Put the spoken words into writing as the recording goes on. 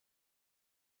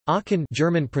Aachen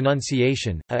German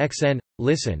pronunciation, Axen,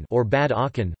 listen or Bad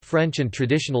Aachen, French and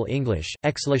traditional English,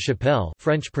 Aix-la-Chapelle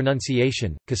French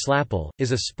pronunciation, Kaslapel,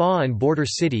 is a spa and border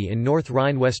city in North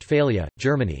Rhine-Westphalia,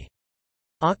 Germany.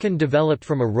 Aachen developed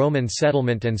from a Roman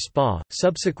settlement and spa,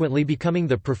 subsequently becoming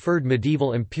the preferred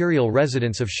medieval imperial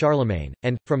residence of Charlemagne,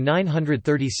 and, from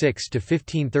 936 to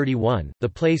 1531, the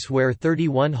place where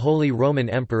 31 Holy Roman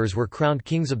Emperors were crowned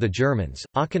kings of the Germans.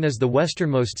 Aachen is the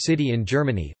westernmost city in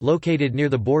Germany, located near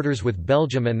the borders with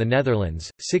Belgium and the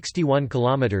Netherlands, 61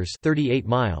 kilometers (38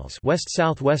 miles)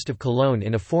 west-southwest of Cologne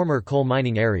in a former coal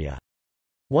mining area.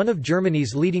 One of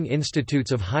Germany's leading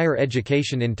institutes of higher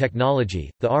education in technology,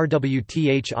 the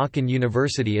RWTH Aachen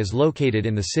University is located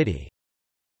in the city.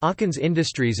 Aachen's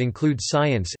industries include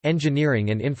science, engineering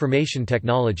and information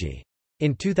technology.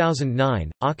 In 2009,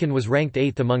 Aachen was ranked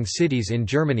 8th among cities in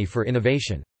Germany for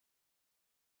innovation.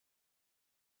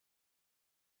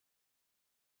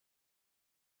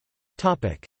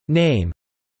 Name.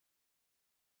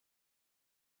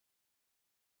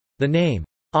 The name,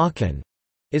 Aachen,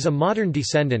 is a modern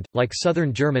descendant, like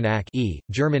Southern German Ach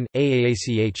German,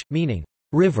 Aach, meaning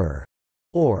river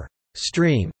or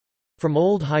stream, from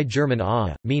Old High German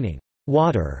Aa, meaning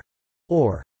water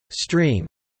or stream,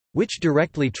 which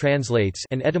directly translates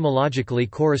and etymologically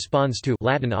corresponds to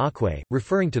Latin aquae,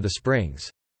 referring to the springs.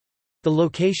 The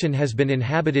location has been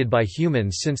inhabited by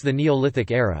humans since the Neolithic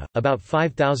era, about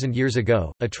 5,000 years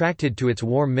ago, attracted to its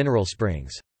warm mineral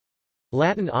springs.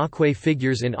 Latin aquae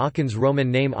figures in Aachen's Roman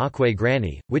name Aquae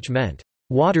Grani, which meant,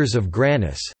 waters of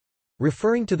Granus,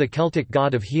 referring to the Celtic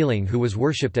god of healing who was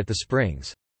worshipped at the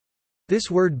springs. This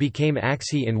word became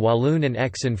Axi in Walloon and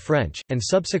Aix in French, and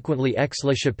subsequently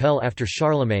Aix-la-Chapelle after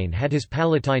Charlemagne had his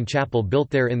Palatine chapel built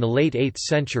there in the late 8th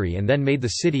century and then made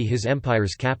the city his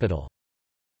empire's capital.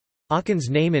 Aachen's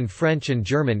name in French and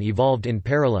German evolved in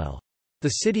parallel.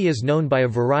 The city is known by a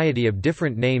variety of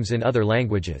different names in other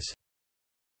languages.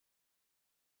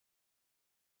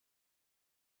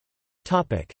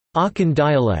 Aachen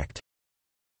dialect.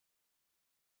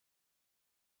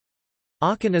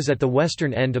 Aachen is at the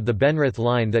western end of the Benrath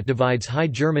line that divides High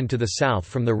German to the south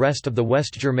from the rest of the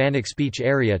West Germanic speech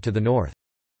area to the north.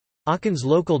 Aachen's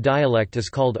local dialect is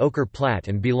called Oker Platt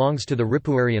and belongs to the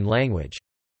Ripuarian language.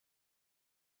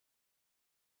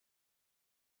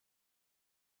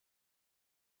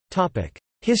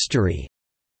 History.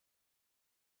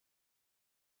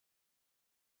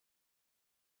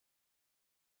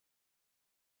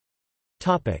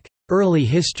 Early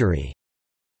history.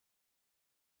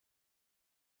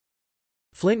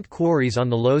 Flint quarries on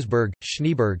the Losberg,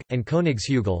 Schneeberg, and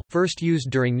Königshügel, first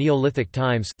used during Neolithic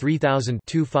times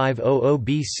 3000–2500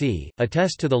 BC,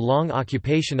 attest to the long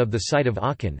occupation of the site of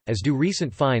Aachen, as do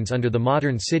recent finds under the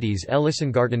modern city's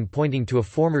Elisengarten pointing to a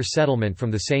former settlement from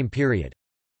the same period.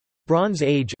 Bronze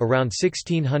Age around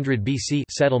 1600 BC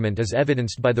settlement is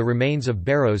evidenced by the remains of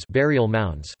barrows burial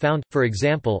mounds found, for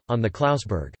example, on the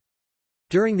Klausberg.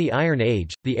 During the Iron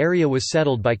Age, the area was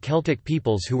settled by Celtic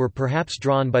peoples who were perhaps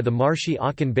drawn by the marshy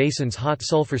Aachen Basin's hot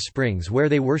sulfur springs where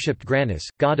they worshipped Granus,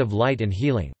 god of light and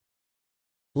healing.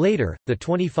 Later, the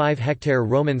 25-hectare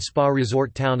Roman spa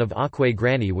resort town of Aquae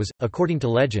Grani was, according to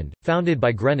legend, founded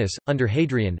by Granus, under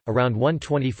Hadrian, around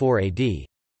 124 AD.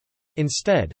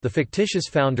 Instead, the fictitious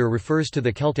founder refers to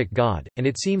the Celtic god, and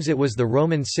it seems it was the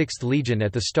Roman 6th Legion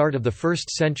at the start of the 1st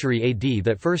century AD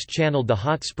that first channeled the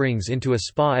hot springs into a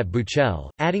spa at Buchel,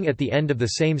 adding at the end of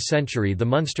the same century the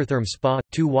Munstertherm spa,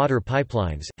 2 water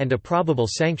pipelines, and a probable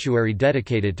sanctuary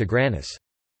dedicated to Granus.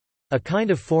 A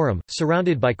kind of forum,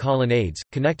 surrounded by colonnades,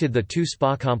 connected the two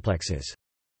spa complexes.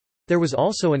 There was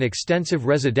also an extensive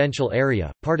residential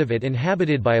area, part of it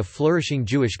inhabited by a flourishing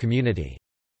Jewish community.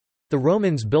 The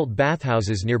Romans built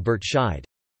bathhouses near Bertscheid.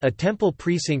 A temple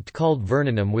precinct called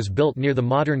Vernunum was built near the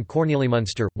modern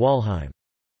Korneliemünster, Walheim.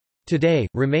 Today,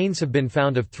 remains have been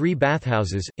found of 3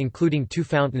 bathhouses, including 2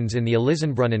 fountains in the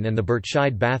Elisenbrunnen and the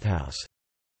Bertscheid bathhouse.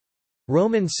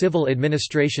 Roman civil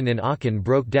administration in Aachen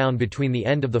broke down between the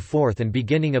end of the 4th and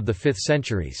beginning of the 5th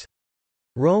centuries.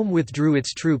 Rome withdrew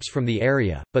its troops from the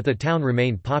area, but the town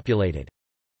remained populated.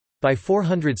 By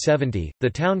 470, the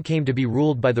town came to be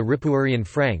ruled by the Ripuarian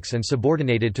Franks and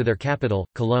subordinated to their capital,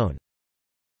 Cologne.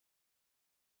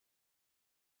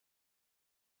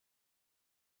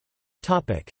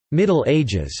 Middle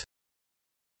Ages.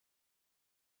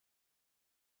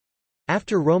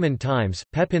 After Roman times,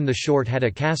 Pepin the Short had a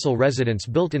castle residence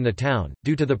built in the town,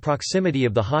 due to the proximity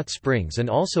of the hot springs and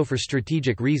also for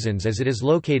strategic reasons as it is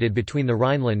located between the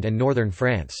Rhineland and northern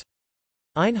France.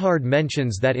 Einhard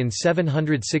mentions that in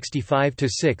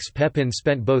 765–6 Pepin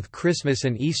spent both Christmas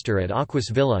and Easter at Aquis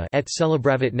Villa et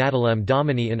celebravit Natalem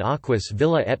Domini in Aquis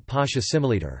Villa et Pascha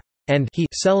similiter, and he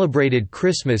celebrated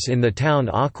Christmas in the town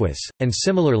Aquis, and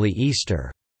similarly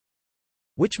Easter,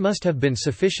 which must have been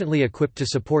sufficiently equipped to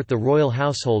support the royal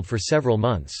household for several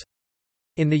months.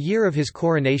 In the year of his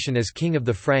coronation as King of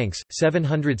the Franks,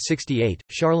 768,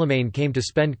 Charlemagne came to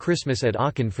spend Christmas at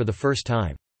Aachen for the first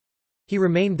time. He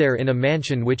remained there in a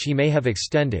mansion which he may have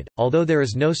extended, although there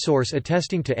is no source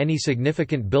attesting to any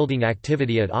significant building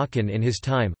activity at Aachen in his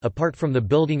time, apart from the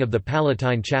building of the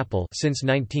Palatine Chapel since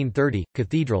 1930,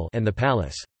 Cathedral and the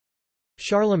Palace.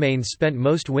 Charlemagne spent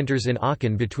most winters in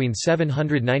Aachen between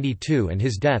 792 and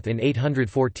his death in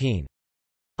 814.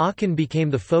 Aachen became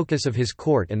the focus of his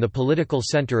court and the political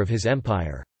center of his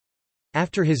empire.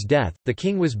 After his death, the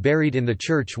king was buried in the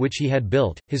church which he had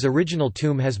built. His original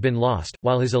tomb has been lost,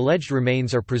 while his alleged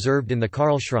remains are preserved in the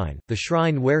Karlshrine, the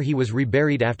shrine where he was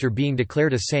reburied after being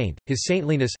declared a saint. His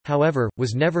saintliness, however,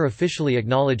 was never officially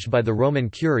acknowledged by the Roman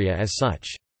Curia as such.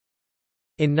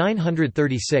 In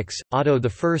 936, Otto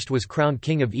I was crowned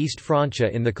king of East Francia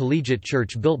in the collegiate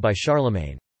church built by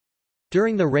Charlemagne.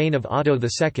 During the reign of Otto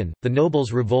II, the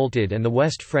nobles revolted and the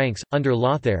West Franks, under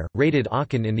Lothair, raided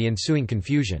Aachen in the ensuing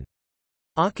confusion.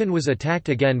 Aachen was attacked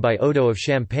again by Odo of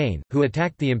Champagne, who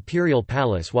attacked the imperial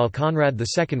palace while Conrad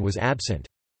II was absent.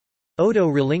 Odo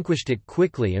relinquished it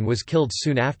quickly and was killed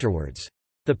soon afterwards.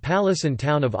 The palace and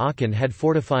town of Aachen had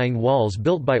fortifying walls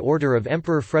built by order of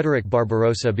Emperor Frederick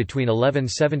Barbarossa between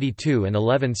 1172 and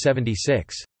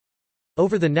 1176.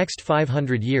 Over the next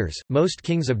 500 years, most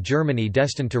kings of Germany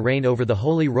destined to reign over the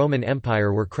Holy Roman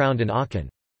Empire were crowned in Aachen.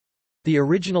 The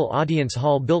original audience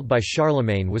hall built by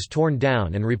Charlemagne was torn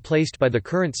down and replaced by the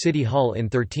current city hall in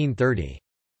 1330.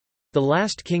 The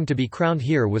last king to be crowned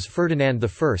here was Ferdinand I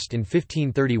in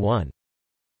 1531.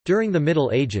 During the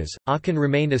Middle Ages, Aachen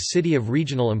remained a city of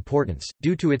regional importance.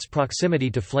 Due to its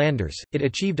proximity to Flanders, it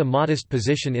achieved a modest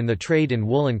position in the trade in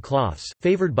woolen cloths,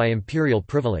 favored by imperial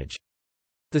privilege.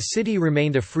 The city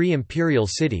remained a free imperial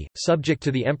city, subject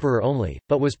to the emperor only,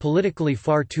 but was politically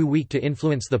far too weak to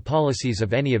influence the policies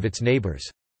of any of its neighbors.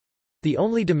 The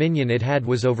only dominion it had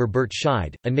was over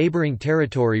Burtscheid, a neighboring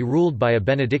territory ruled by a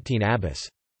Benedictine abbess.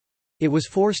 It was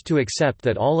forced to accept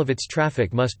that all of its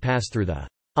traffic must pass through the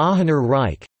Aachener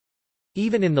Reich.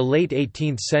 Even in the late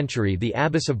 18th century, the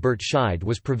abbess of Burtscheid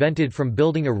was prevented from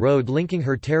building a road linking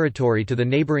her territory to the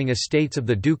neighboring estates of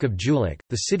the Duke of Jülich.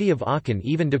 The city of Aachen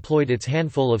even deployed its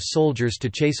handful of soldiers to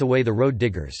chase away the road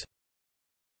diggers.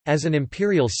 As an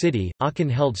imperial city, Aachen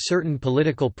held certain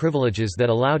political privileges that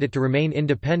allowed it to remain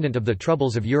independent of the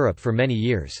troubles of Europe for many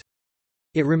years.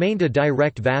 It remained a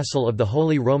direct vassal of the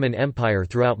Holy Roman Empire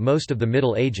throughout most of the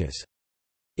Middle Ages.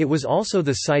 It was also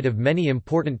the site of many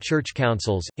important church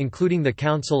councils, including the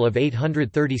Council of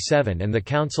 837 and the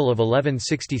Council of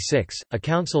 1166, a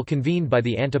council convened by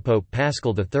the antipope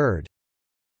Paschal III.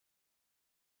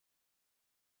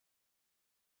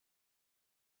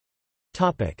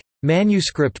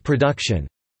 Manuscript production.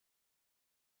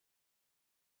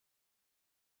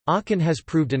 Aachen has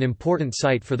proved an important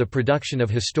site for the production of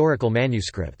historical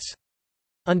manuscripts.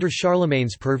 Under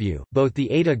Charlemagne's purview, both the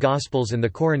Ada Gospels and the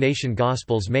Coronation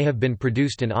Gospels may have been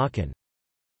produced in Aachen.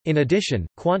 In addition,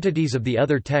 quantities of the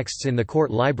other texts in the court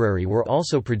library were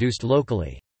also produced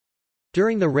locally.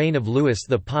 During the reign of Louis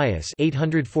the Pious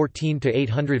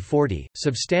 (814–840),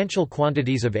 substantial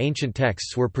quantities of ancient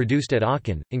texts were produced at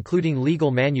Aachen, including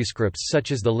legal manuscripts such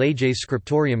as the Leges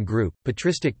Scriptorium group,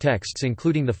 patristic texts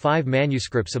including the 5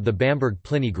 manuscripts of the Bamberg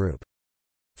Pliny group.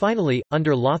 Finally,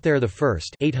 under Lothair I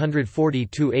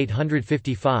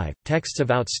 (840–855), texts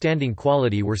of outstanding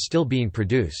quality were still being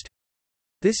produced.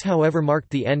 This, however,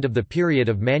 marked the end of the period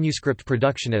of manuscript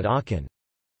production at Aachen.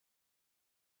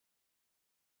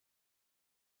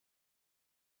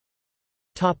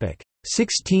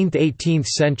 16th–18th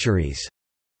centuries.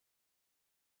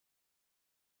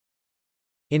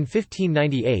 In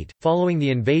 1598, following the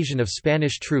invasion of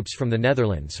Spanish troops from the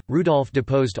Netherlands, Rudolf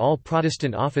deposed all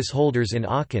Protestant office holders in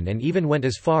Aachen and even went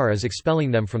as far as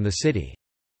expelling them from the city.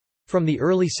 From the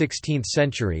early 16th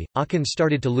century, Aachen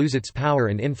started to lose its power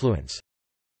and influence.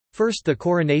 First, the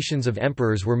coronations of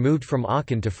emperors were moved from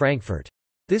Aachen to Frankfurt.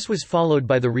 This was followed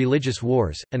by the religious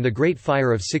wars, and the Great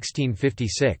Fire of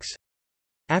 1656.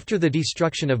 After the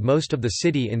destruction of most of the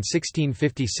city in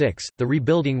 1656, the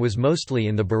rebuilding was mostly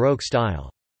in the Baroque style.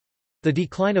 The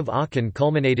decline of Aachen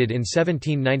culminated in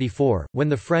 1794, when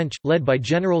the French, led by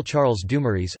General Charles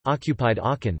Dumouriez, occupied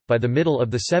Aachen. By the middle of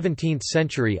the 17th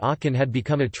century, Aachen had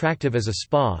become attractive as a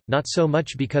spa, not so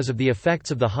much because of the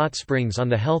effects of the hot springs on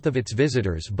the health of its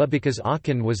visitors but because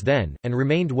Aachen was then, and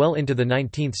remained well into the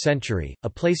 19th century, a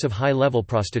place of high-level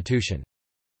prostitution.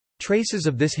 Traces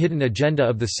of this hidden agenda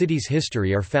of the city's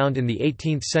history are found in the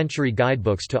 18th-century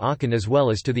guidebooks to Aachen as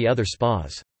well as to the other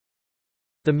spas.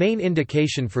 The main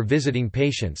indication for visiting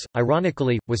patients,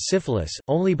 ironically, was syphilis.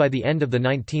 Only by the end of the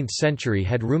 19th century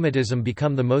had rheumatism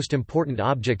become the most important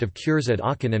object of cures at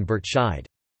Aachen and Burtscheid.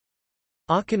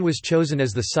 Aachen was chosen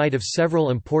as the site of several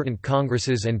important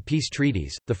congresses and peace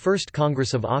treaties. The First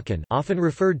Congress of Aachen, often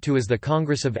referred to as the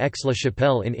Congress of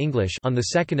Aix-la-Chapelle in English, on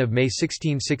the 2nd of May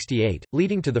 1668,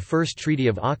 leading to the First Treaty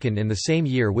of Aachen in the same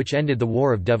year, which ended the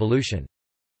War of Devolution.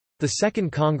 The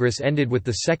Second Congress ended with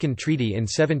the Second Treaty in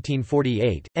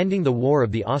 1748, ending the War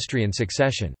of the Austrian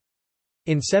Succession.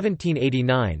 In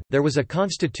 1789, there was a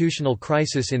constitutional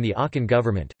crisis in the Aachen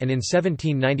government, and in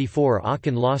 1794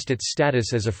 Aachen lost its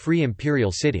status as a free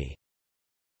imperial city.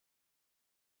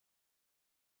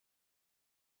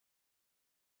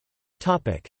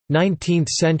 Topic: 19th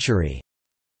century.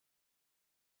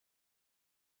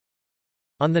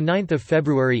 On 9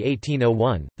 February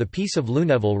 1801, the Peace of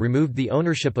Luneville removed the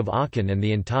ownership of Aachen and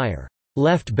the entire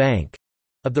left bank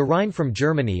of the Rhine from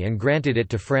Germany and granted it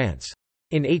to France.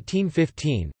 In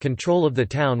 1815, control of the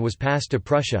town was passed to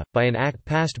Prussia, by an act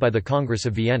passed by the Congress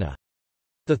of Vienna.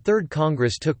 The Third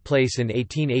Congress took place in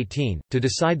 1818, to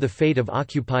decide the fate of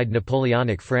occupied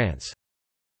Napoleonic France.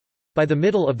 By the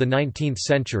middle of the 19th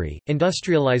century,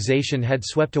 industrialization had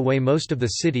swept away most of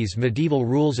the city's medieval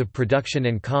rules of production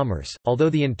and commerce, although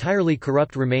the entirely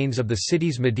corrupt remains of the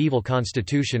city's medieval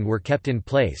constitution were kept in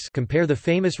place. Compare the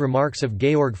famous remarks of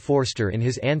Georg Forster in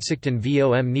his Ansichten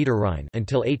vom Niederrhein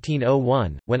until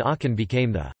 1801, when Aachen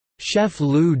became the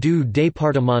chef-lieu du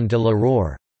département de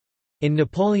l'Aurore in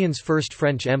Napoleon's First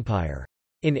French Empire.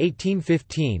 In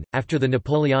 1815, after the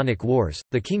Napoleonic Wars,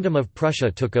 the Kingdom of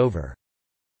Prussia took over.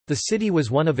 The city was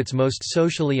one of its most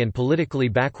socially and politically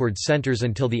backward centers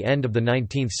until the end of the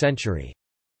 19th century.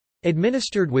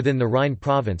 Administered within the Rhine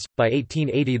province, by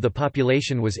 1880 the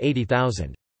population was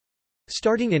 80,000.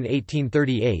 Starting in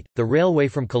 1838, the railway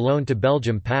from Cologne to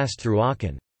Belgium passed through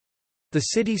Aachen. The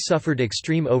city suffered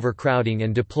extreme overcrowding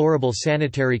and deplorable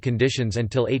sanitary conditions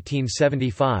until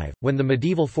 1875, when the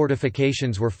medieval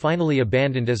fortifications were finally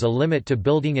abandoned as a limit to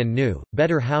building, and new,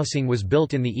 better housing was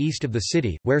built in the east of the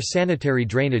city, where sanitary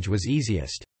drainage was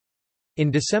easiest.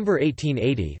 In December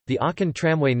 1880, the Aachen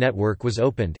tramway network was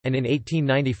opened, and in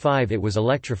 1895 it was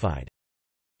electrified.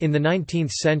 In the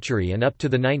 19th century and up to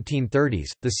the 1930s,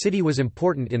 the city was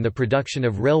important in the production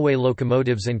of railway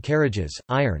locomotives and carriages,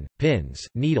 iron, pins,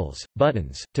 needles,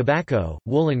 buttons, tobacco,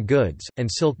 woolen goods, and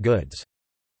silk goods.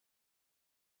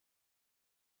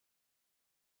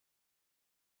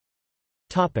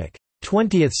 Topic: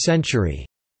 20th century.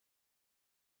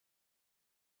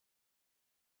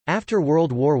 After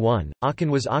World War I, Aachen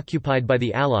was occupied by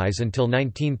the Allies until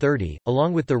 1930,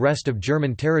 along with the rest of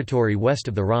German territory west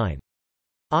of the Rhine.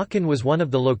 Aachen was one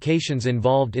of the locations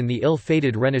involved in the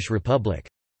ill-fated Rhenish Republic.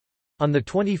 On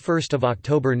 21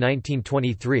 October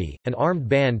 1923, an armed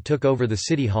band took over the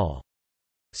city hall.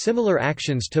 Similar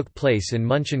actions took place in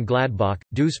Mönchengladbach,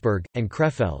 Duisburg, and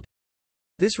Krefeld.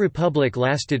 This republic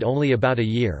lasted only about a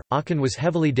year. Aachen was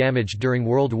heavily damaged during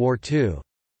World War II.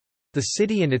 The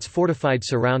city and its fortified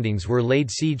surroundings were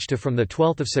laid siege to from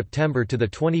 12 September to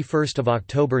 21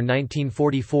 October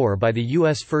 1944 by the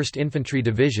U.S. 1st Infantry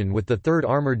Division, with the 3rd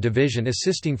Armored Division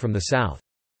assisting from the south.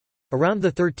 Around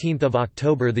 13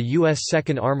 October the U.S.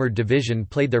 2nd Armored Division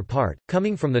played their part,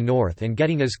 coming from the north and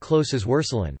getting as close as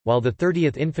Würselen, while the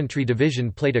 30th Infantry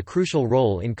Division played a crucial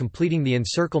role in completing the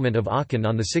encirclement of Aachen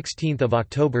on 16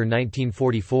 October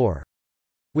 1944.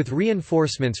 With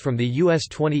reinforcements from the U.S.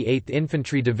 28th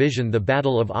Infantry Division, the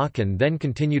Battle of Aachen then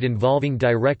continued, involving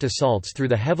direct assaults through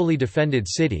the heavily defended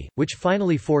city, which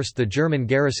finally forced the German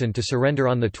garrison to surrender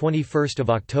on 21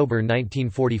 October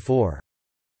 1944.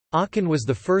 Aachen was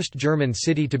the first German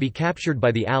city to be captured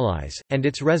by the Allies, and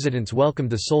its residents welcomed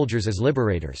the soldiers as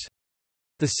liberators.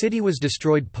 The city was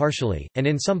destroyed partially, and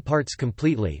in some parts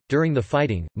completely, during the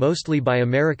fighting, mostly by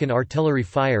American artillery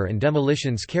fire and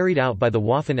demolitions carried out by the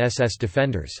Waffen-SS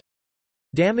defenders.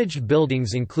 Damaged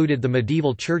buildings included the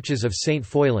medieval churches of St.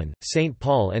 Foylen, St.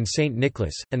 Paul and St.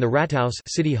 Nicholas, and the Rathaus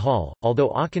City Hall, although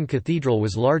Aachen Cathedral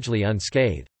was largely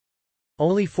unscathed.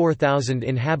 Only 4,000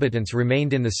 inhabitants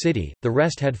remained in the city, the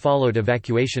rest had followed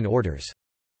evacuation orders.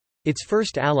 Its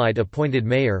first Allied appointed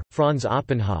mayor, Franz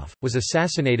Oppenhoff, was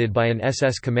assassinated by an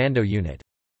SS commando unit.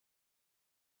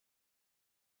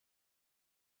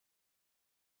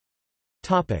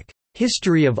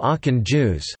 History of Aachen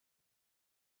Jews.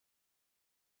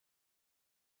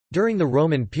 During the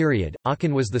Roman period,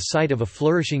 Aachen was the site of a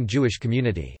flourishing Jewish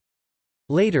community.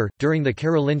 Later, during the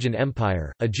Carolingian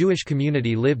Empire, a Jewish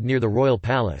community lived near the royal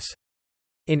palace.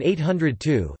 In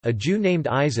 802, a Jew named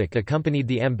Isaac accompanied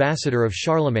the ambassador of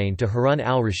Charlemagne to Harun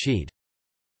al-Rashid.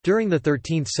 During the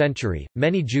 13th century,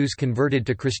 many Jews converted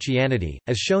to Christianity,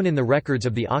 as shown in the records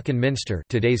of the Aachen Minster,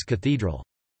 today's cathedral.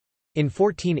 In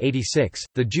 1486,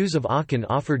 the Jews of Aachen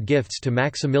offered gifts to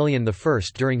Maximilian I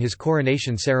during his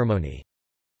coronation ceremony.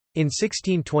 In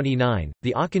 1629,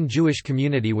 the Aachen Jewish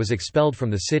community was expelled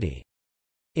from the city.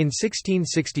 In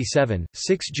 1667,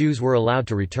 6 Jews were allowed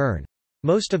to return.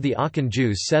 Most of the Aachen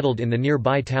Jews settled in the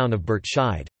nearby town of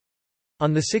Bertscheid.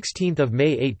 On 16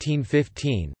 May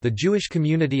 1815, the Jewish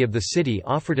community of the city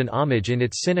offered an homage in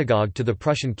its synagogue to the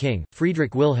Prussian king,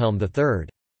 Friedrich Wilhelm III.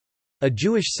 A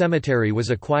Jewish cemetery was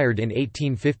acquired in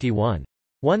 1851.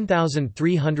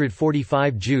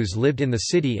 1,345 Jews lived in the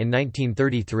city in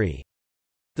 1933.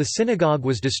 The synagogue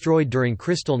was destroyed during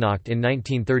Kristallnacht in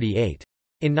 1938.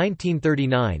 In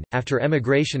 1939, after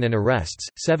emigration and arrests,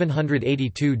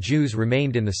 782 Jews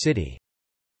remained in the city.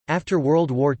 After World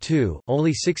War II,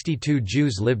 only 62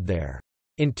 Jews lived there.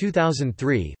 In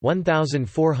 2003,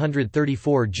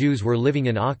 1,434 Jews were living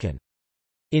in Aachen.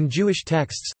 In Jewish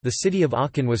texts, the city of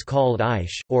Aachen was called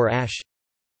Aish, or Ash.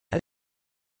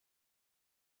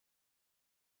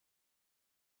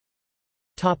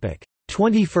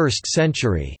 21st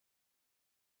century.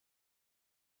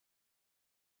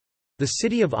 The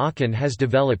city of Aachen has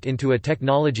developed into a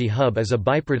technology hub as a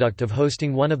byproduct of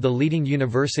hosting one of the leading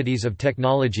universities of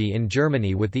technology in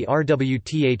Germany with the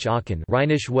RWTH Aachen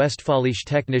Rheinisch-Westfälische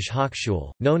Technische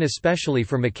Hochschule, known especially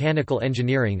for mechanical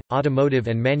engineering, automotive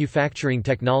and manufacturing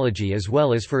technology as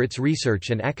well as for its research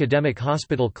and academic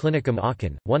hospital Klinikum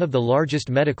Aachen, one of the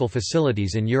largest medical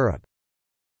facilities in Europe.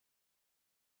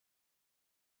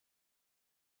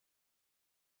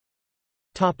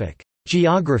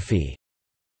 Geography.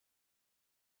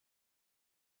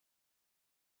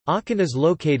 Aachen is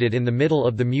located in the middle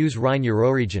of the Meuse-Rhine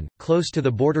Euroregion, close to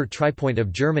the border tripoint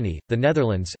of Germany, the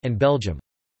Netherlands, and Belgium.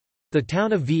 The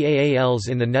town of Vaals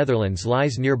in the Netherlands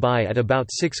lies nearby at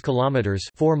about 6 kilometers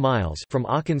 (4 miles) from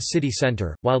Aachen's city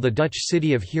centre, while the Dutch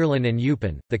city of Heerlen and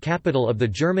Eupen, the capital of the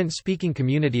German-speaking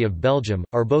community of Belgium,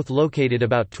 are both located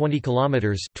about 20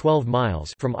 kilometers (12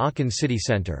 miles) from Aachen's city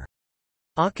centre.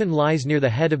 Aachen lies near the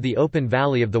head of the open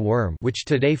valley of the Worm, which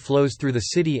today flows through the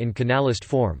city in canalist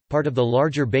form, part of the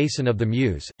larger basin of the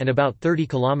Meuse, and about 30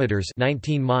 kilometers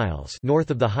 (19 miles)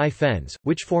 north of the High Fens,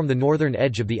 which form the northern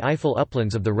edge of the Eifel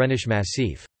uplands of the Rhenish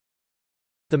Massif.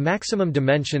 The maximum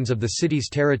dimensions of the city's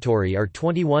territory are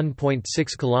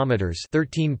 21.6 kilometers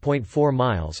 (13.4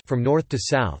 miles) from north to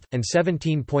south and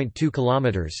 17.2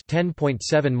 kilometers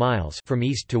 (10.7 miles) from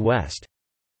east to west.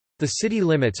 The city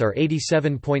limits are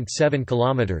 87.7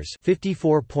 kilometers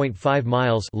 (54.5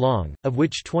 miles) long, of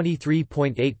which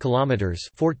 23.8 kilometers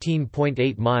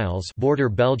 (14.8 miles) border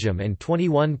Belgium and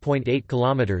 21.8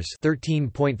 kilometers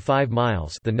 (13.5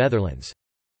 miles) the Netherlands.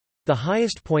 The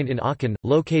highest point in Aachen,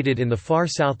 located in the far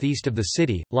southeast of the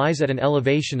city, lies at an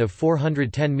elevation of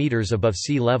 410 meters above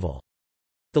sea level.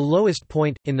 The lowest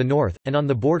point, in the north, and on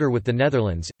the border with the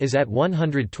Netherlands, is at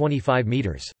 125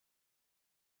 meters.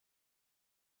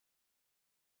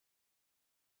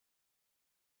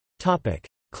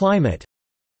 Climate.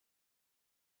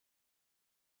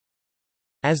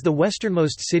 As the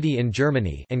westernmost city in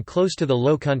Germany and close to the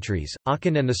Low Countries,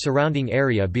 Aachen and the surrounding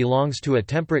area belongs to a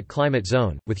temperate climate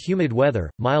zone, with humid weather,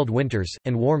 mild winters,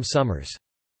 and warm summers.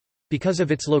 Because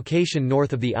of its location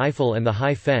north of the Eifel and the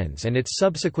High Fens and its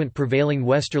subsequent prevailing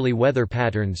westerly weather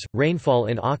patterns, rainfall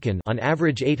in Aachen on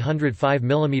average 805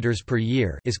 mm per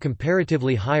year is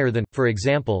comparatively higher than, for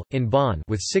example, in Bonn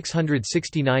with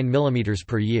 669 mm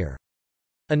per year.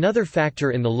 Another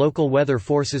factor in the local weather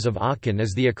forces of Aachen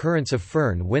is the occurrence of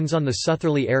foehn winds on the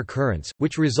southerly air currents,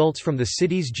 which results from the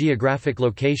city's geographic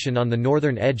location on the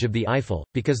northern edge of the Eifel.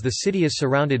 Because the city is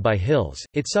surrounded by hills,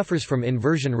 it suffers from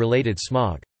inversion-related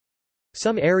smog.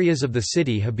 Some areas of the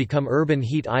city have become urban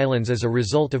heat islands as a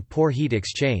result of poor heat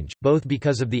exchange, both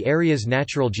because of the area's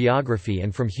natural geography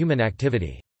and from human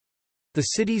activity. The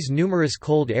city's numerous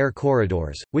cold air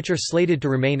corridors, which are slated to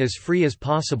remain as free as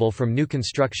possible from new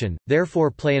construction,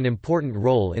 therefore play an important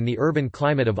role in the urban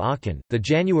climate of Aachen. The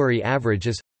January average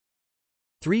is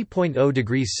 3.0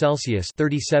 degrees Celsius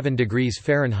 (37 degrees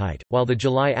Fahrenheit), while the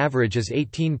July average is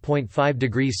 18.5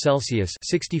 degrees Celsius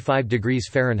 (65 degrees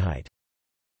Fahrenheit).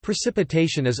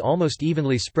 Precipitation is almost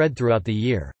evenly spread throughout the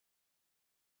year.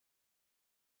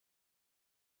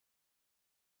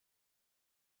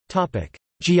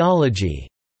 Geology.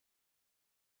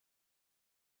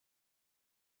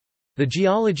 The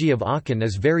geology of Aachen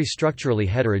is very structurally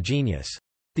heterogeneous.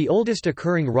 The oldest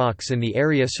occurring rocks in the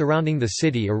area surrounding the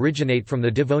city originate from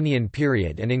the Devonian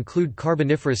period and include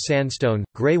Carboniferous sandstone,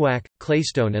 greywacke,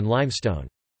 claystone and limestone.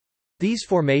 These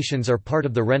formations are part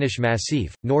of the Rhenish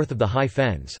Massif, north of the High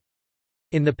Fens.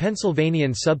 In the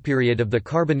Pennsylvanian subperiod of the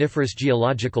Carboniferous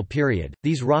geological period,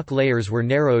 these rock layers were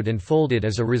narrowed and folded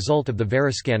as a result of the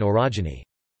Variscan orogeny.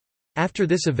 After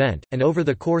this event, and over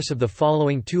the course of the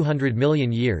following 200 million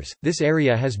years, this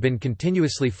area has been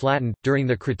continuously flattened. During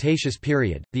the Cretaceous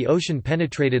period, the ocean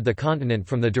penetrated the continent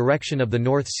from the direction of the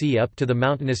North Sea up to the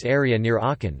mountainous area near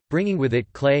Aachen, bringing with it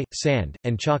clay, sand,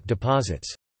 and chalk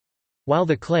deposits. While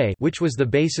the clay, which was the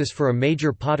basis for a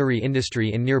major pottery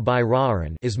industry in nearby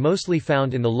Aachen, is mostly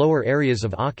found in the lower areas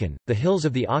of Aachen, the hills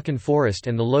of the Aachen Forest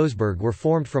and the Losberg were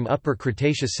formed from Upper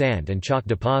Cretaceous sand and chalk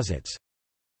deposits.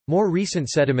 More recent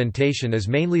sedimentation is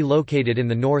mainly located in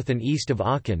the north and east of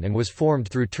Aachen and was formed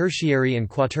through Tertiary and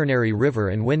Quaternary river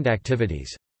and wind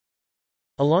activities.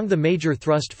 Along the major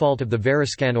thrust fault of the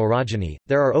Variscan orogeny,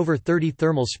 there are over 30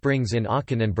 thermal springs in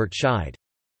Aachen and Bertscheid.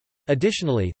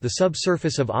 Additionally, the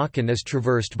subsurface of Aachen is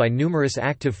traversed by numerous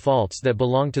active faults that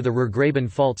belong to the Ruhrgraben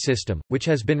fault system, which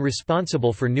has been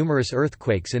responsible for numerous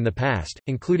earthquakes in the past,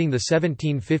 including the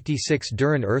 1756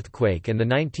 Düren earthquake and the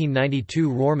 1992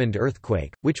 Roermond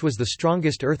earthquake, which was the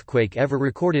strongest earthquake ever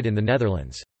recorded in the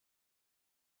Netherlands.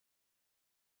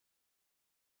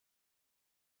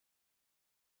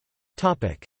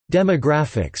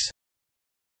 Demographics.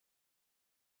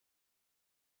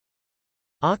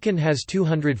 Aachen has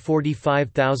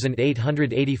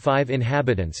 245,885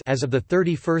 inhabitants as of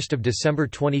 31 December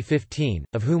 2015,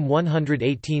 of whom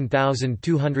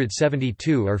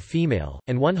 118,272 are female,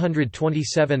 and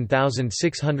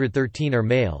 127,613 are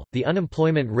male. The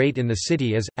unemployment rate in the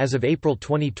city is, as of April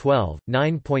 2012,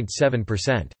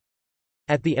 9.7%.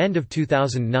 At the end of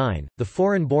 2009, the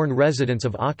foreign-born residents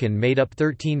of Aachen made up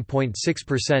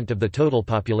 13.6% of the total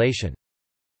population.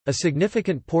 A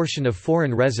significant portion of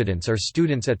foreign residents are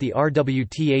students at the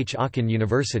RWTH Aachen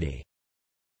University.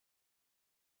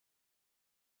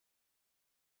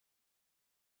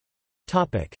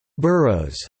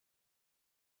 Boroughs.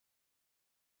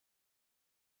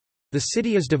 The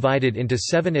city is divided into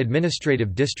 7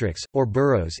 administrative districts, or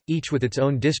boroughs, each with its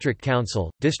own district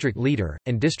council, district leader,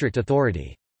 and district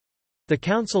authority. The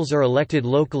councils are elected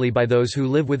locally by those who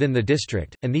live within the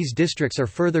district, and these districts are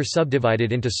further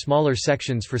subdivided into smaller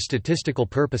sections for statistical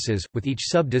purposes, with each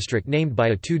subdistrict named by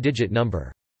a 2-digit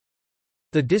number.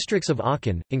 The districts of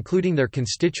Aachen, including their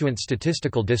constituent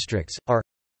statistical districts, are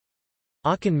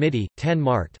Aachen Mitte, 10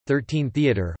 Markt, 13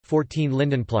 Theater, 14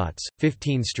 Lindenplatz,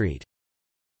 15 Street.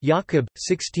 Jakob,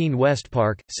 16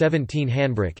 Westpark, 17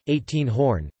 Hanbrück, 18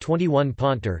 Horn, 21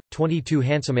 Ponter, 22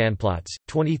 Hansemannplatz,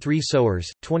 23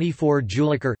 Soers, 24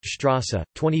 Juliker, Strasse,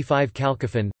 25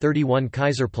 Kalkofen, 31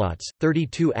 Kaiserplatz,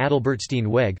 32 Adalbertstein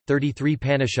Weg, 33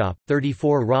 Panashop,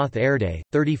 34 Roth Erde,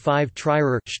 35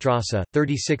 Trierer Strasse,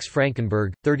 36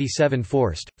 Frankenberg, 37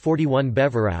 Forst, 41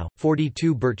 Beverau,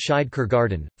 42 Bertscheid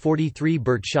Kurgarten, 43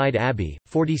 Bertscheid Abbey,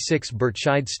 46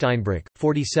 Bertscheid Steinbrück,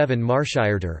 47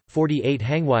 Marschierter, 48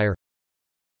 Hangweier.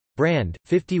 Brand,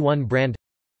 51 Brand.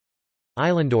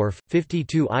 Eilendorf,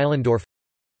 52 Eilendorf.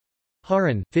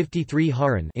 Harren, 53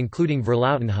 Harren including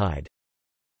Verlautenheide.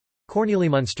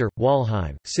 Korneliemünster,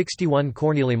 Walheim, 61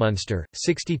 Korneliemünster,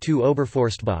 62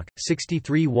 Oberforstbach,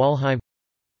 63 Walheim.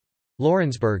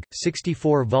 Lorenzburg,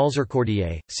 64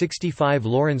 Walserkordier, 65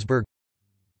 Lorenzburg.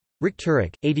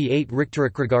 Richterich, 88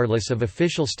 Richterich. Regardless of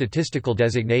official statistical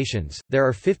designations, there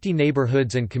are 50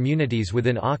 neighborhoods and communities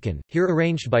within Aachen, here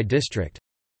arranged by district.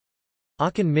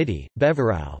 Aachen Mitte,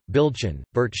 Beverau, Bildchen,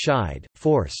 Bertscheid,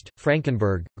 Forst,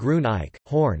 Frankenberg, Grün-Eich,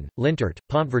 Horn, Lintert,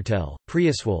 Pontvertel,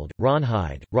 Prieswald,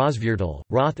 Ronheide, Rosviertel,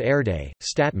 Roth Erde,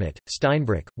 Stadtmitte,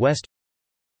 Steinbrück, West.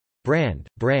 Brand,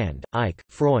 Eich,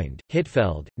 Freund,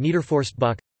 Hittfeld,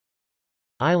 Niederforstbach.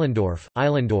 Eilendorf,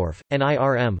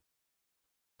 NIRM.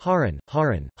 Harren,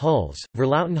 Hulls,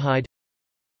 Verlautenheide.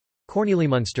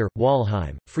 Korneliemünster,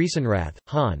 Walheim, Friesenrath,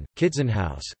 Hahn,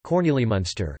 Kitzenhaus,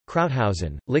 Korneliemünster,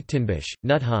 Krauthausen, Lichtenbusch,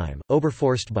 Nuttheim,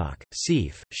 Oberforstbach,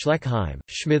 Sief, Schleckheim,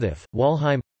 Schmidhof,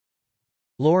 Walheim.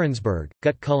 Lorenzburg,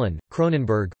 Gutkullen,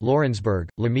 Kronenberg, Lorenzburg,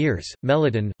 Lemiers,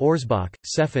 Meliten, Orsbach,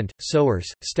 Seffent,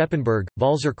 Soers, Steppenberg,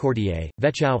 Walserkordier,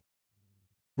 Vetschau.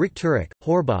 Richterich,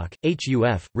 Horbach,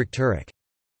 HUF, Richterich.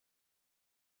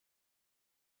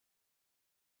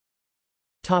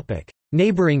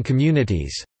 Neighbouring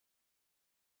communities.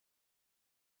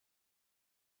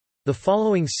 The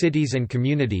following cities and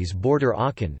communities border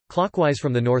Aachen, clockwise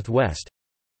from the northwest: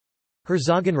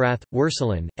 Herzogenrath,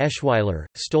 Würselen, Eschweiler,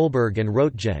 Stolberg and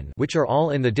Roetgen, which are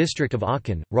all in the district of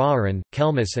Aachen, Raueren,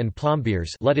 Kelmis and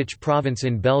Plombiers, Luttich province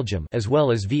in Belgium, as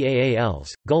well as Vaals,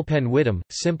 Gulpen-Widdum,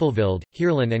 Simpelveld,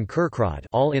 Heerlen and Kerkrade,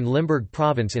 all in Limburg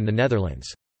province in the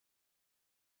Netherlands.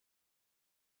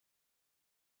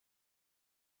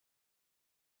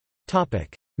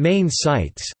 Topic: Main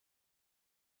sites.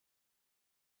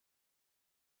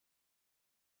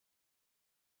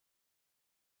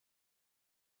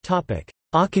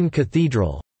 Aachen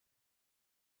Cathedral.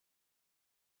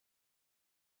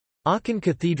 Aachen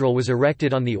Cathedral was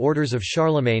erected on the orders of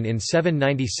Charlemagne in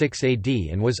 796 AD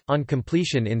and was, on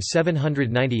completion in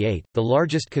 798, the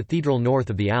largest cathedral north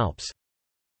of the Alps.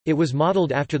 It was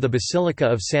modelled after the Basilica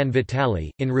of San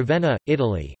Vitale, in Ravenna,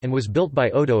 Italy, and was built by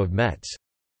Odo of Metz.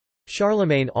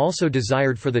 Charlemagne also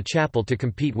desired for the chapel to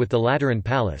compete with the Lateran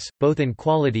Palace, both in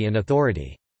quality and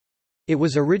authority. It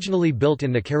was originally built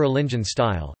in the Carolingian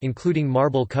style, including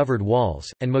marble-covered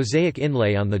walls, and mosaic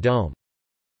inlay on the dome.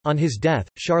 On his death,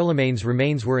 Charlemagne's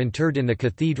remains were interred in the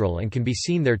cathedral and can be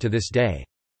seen there to this day.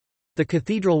 The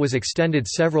cathedral was extended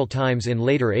several times in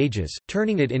later ages,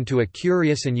 turning it into a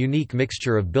curious and unique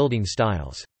mixture of building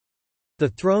styles. The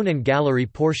throne and gallery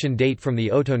portion date from the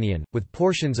Ottonian, with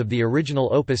portions of the original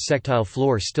opus sectile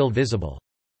floor still visible.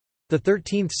 The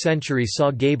 13th century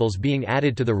saw gables being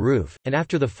added to the roof, and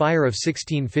after the fire of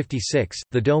 1656,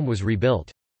 the dome was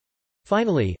rebuilt.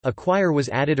 Finally, a choir was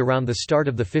added around the start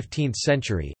of the 15th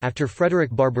century. After Frederick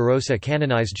Barbarossa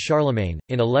canonized Charlemagne,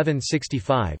 in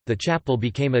 1165, the chapel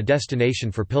became a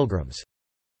destination for pilgrims.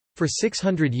 For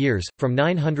 600 years, from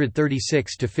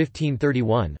 936 to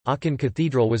 1531, Aachen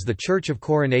Cathedral was the church of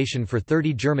coronation for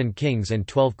 30 German kings and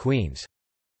 12 queens.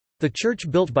 The church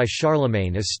built by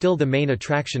Charlemagne is still the main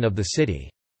attraction of the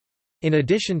city. In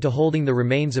addition to holding the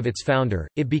remains of its founder,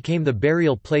 it became the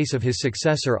burial place of his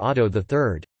successor Otto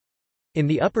III. In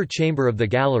the upper chamber of the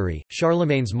gallery,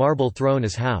 Charlemagne's marble throne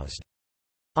is housed.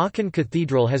 Aachen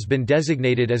Cathedral has been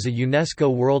designated as a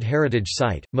UNESCO World Heritage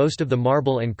Site. Most of the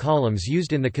marble and columns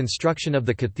used in the construction of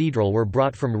the cathedral were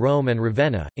brought from Rome and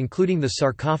Ravenna, including the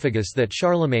sarcophagus that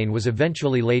Charlemagne was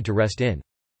eventually laid to rest in.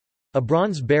 A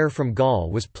bronze bear from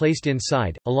Gaul was placed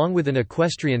inside, along with an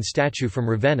equestrian statue from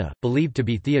Ravenna, believed to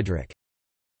be Theodoric.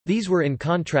 These were in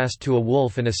contrast to a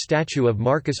wolf and a statue of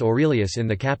Marcus Aurelius in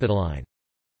the Capitoline.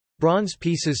 Bronze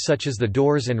pieces such as the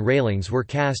doors and railings were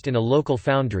cast in a local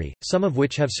foundry, some of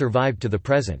which have survived to the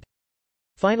present.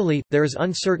 Finally, there is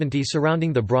uncertainty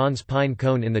surrounding the bronze pine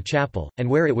cone in the chapel, and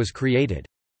where it was created.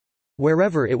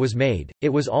 Wherever it was made, it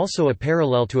was also a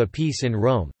parallel to a piece in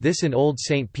Rome, this in Old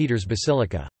St. Peter's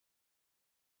Basilica.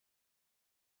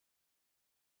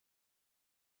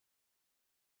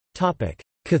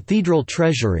 Cathedral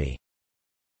Treasury.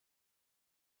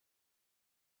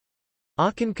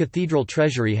 Aachen Cathedral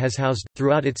Treasury has housed,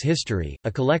 throughout its history,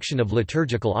 a collection of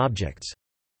liturgical objects.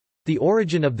 The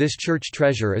origin of this church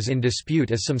treasure is in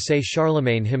dispute, as some say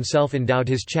Charlemagne himself endowed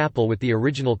his chapel with the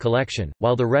original collection,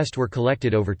 while the rest were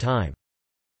collected over time.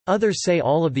 Others say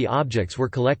all of the objects were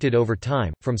collected over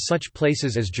time, from such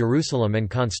places as Jerusalem and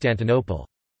Constantinople.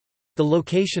 The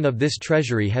location of this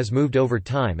treasury has moved over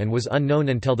time and was unknown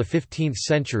until the 15th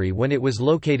century when it was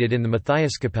located in the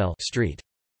Matthiaskapelle St.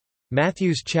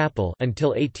 Matthew's Chapel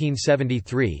until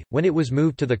 1873, when it was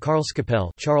moved to the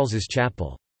Karlskapelle Charles's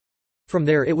Chapel. From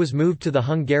there it was moved to the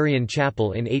Hungarian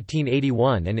Chapel in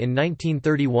 1881 and in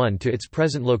 1931 to its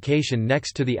present location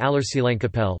next to the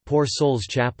Allerseelenkapelle Poor Souls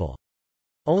Chapel.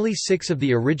 Only 6 of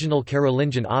the original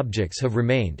Carolingian objects have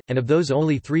remained, and of those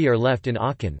only 3 are left in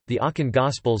Aachen, the Aachen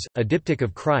Gospels, a diptych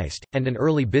of Christ, and an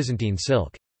early Byzantine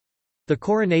silk. The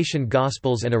Coronation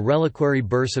Gospels and a reliquary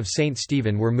burse of Saint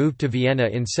Stephen were moved to Vienna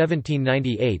in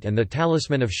 1798, and the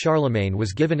Talisman of Charlemagne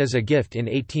was given as a gift in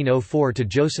 1804 to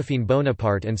Josephine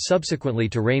Bonaparte and subsequently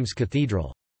to Reims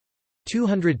Cathedral.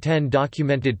 210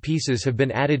 documented pieces have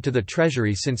been added to the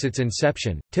treasury since its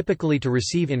inception, typically to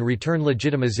receive in return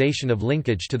legitimization of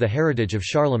linkage to the heritage of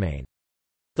Charlemagne.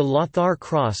 The Lothar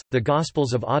Cross, the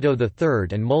Gospels of Otto III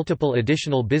and multiple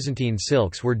additional Byzantine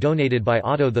silks were donated by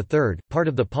Otto III, part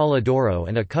of the Palla d'Oro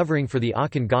and a covering for the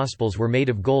Aachen Gospels were made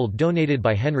of gold donated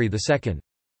by Henry II.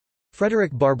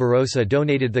 Frederick Barbarossa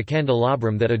donated the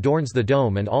candelabrum that adorns the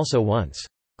dome and also once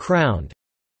crowned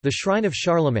the Shrine of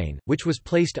Charlemagne, which was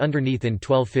placed underneath in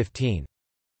 1215.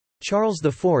 Charles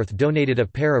IV donated a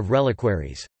pair of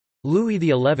reliquaries. Louis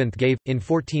XI gave, in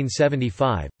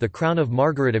 1475, the crown of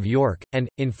Margaret of York, and,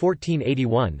 in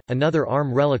 1481, another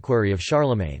arm reliquary of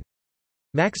Charlemagne.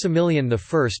 Maximilian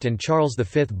I and Charles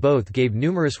V both gave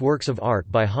numerous works of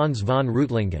art by Hans von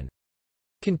Reutlingen.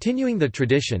 Continuing the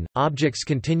tradition, objects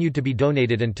continued to be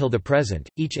donated until the present,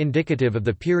 each indicative of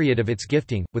the period of its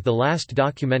gifting, with the last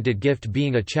documented gift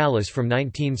being a chalice from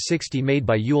 1960 made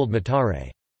by Ewald Matare.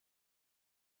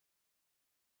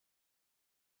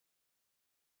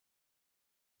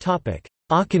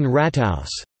 Aachen Rathaus.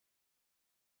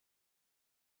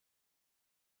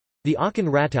 The Aachen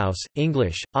Rathaus,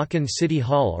 English, Aachen City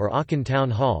Hall or Aachen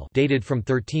Town Hall, dated from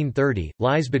 1330,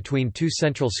 lies between two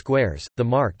central squares,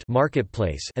 the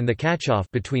marketplace and the Catchoff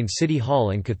between City Hall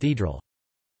and Cathedral.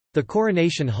 The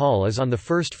Coronation Hall is on the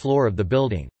first floor of the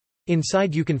building.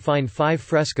 Inside you can find 5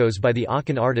 frescoes by the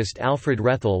Aachen artist Alfred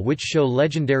Rethel which show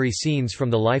legendary scenes from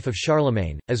the life of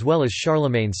Charlemagne, as well as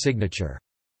Charlemagne's signature.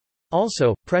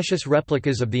 Also, precious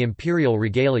replicas of the imperial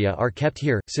regalia are kept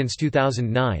here. Since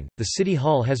 2009, the City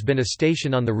Hall has been a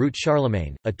station on the Route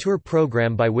Charlemagne, a tour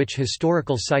program by which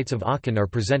historical sites of Aachen are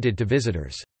presented to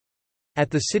visitors. At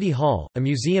the City Hall, a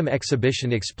museum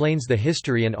exhibition explains the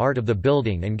history and art of the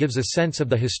building and gives a sense of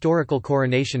the historical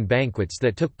coronation banquets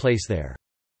that took place there.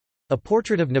 A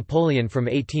portrait of Napoleon from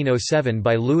 1807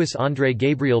 by Louis-André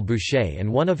Gabriel Boucher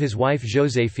and one of his wife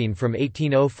Joséphine from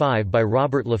 1805 by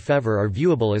Robert Lefebvre are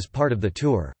viewable as part of the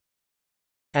tour.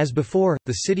 As before,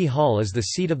 the City Hall is the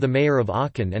seat of the Mayor of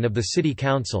Aachen and of the City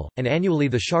Council, and annually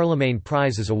the Charlemagne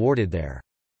Prize is awarded there.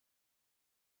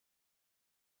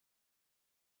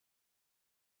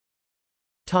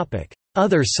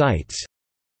 Other sites.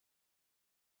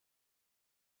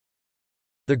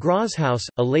 The Rathaus,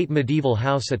 a late medieval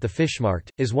house at the Fischmarkt,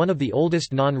 is one of the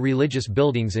oldest non-religious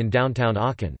buildings in downtown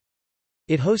Aachen.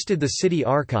 It hosted the city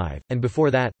archive, and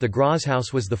before that, the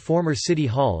Rathaus was the former city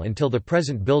hall until the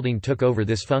present building took over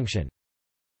this function.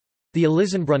 The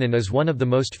Elisenbrunnen is one of the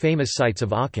most famous sites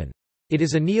of Aachen. It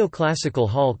is a neoclassical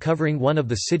hall covering one of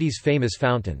the city's famous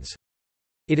fountains.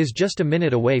 It is just a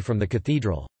minute away from the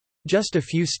cathedral. Just a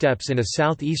few steps in a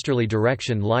southeasterly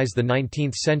direction lies the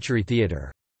 19th-century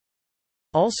theatre.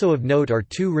 Also of note are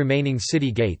 2 remaining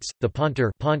city gates, the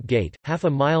Ponter Pont Gate, half a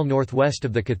mile northwest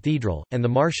of the cathedral, and the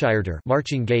Marschiertor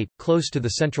Marching Gate, close to the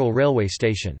central railway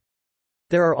station.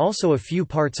 There are also a few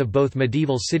parts of both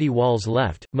medieval city walls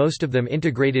left, most of them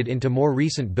integrated into more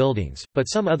recent buildings, but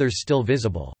some others still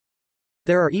visible.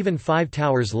 There are even 5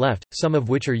 towers left, some of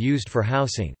which are used for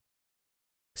housing.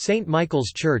 St.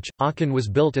 Michael's Church, Aachen was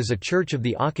built as a church of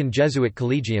the Aachen Jesuit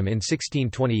Collegium in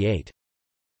 1628.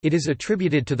 It is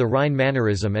attributed to the Rhine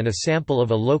Mannerism and a sample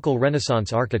of a local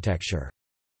Renaissance architecture.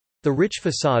 The rich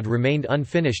façade remained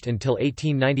unfinished until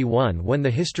 1891 when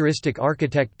the historistic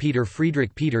architect Peter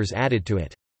Friedrich Peters added to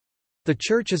it. The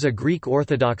church is a Greek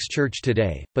Orthodox church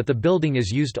today, but the building is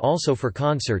used also for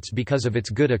concerts because of its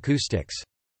good acoustics.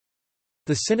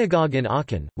 The synagogue in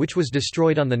Aachen, which was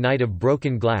destroyed on the night of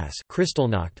broken glass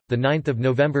Kristallnacht, 9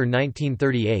 November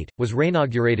 1938, was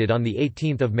reinaugurated on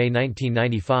 18 May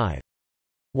 1995.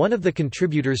 One of the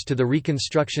contributors to the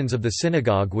reconstructions of the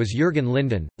synagogue was Jürgen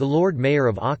Linden, the Lord Mayor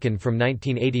of Aachen from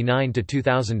 1989 to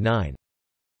 2009.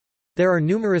 There are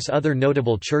numerous other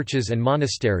notable churches and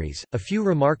monasteries, a few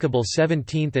remarkable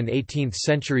 17th and 18th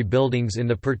century buildings in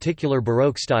the particular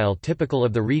Baroque style typical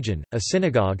of the region, a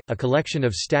synagogue, a collection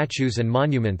of statues and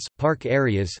monuments, park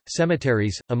areas,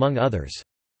 cemeteries, among others.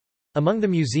 Among the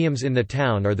museums in the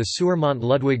town are the Suermont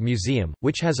Ludwig Museum,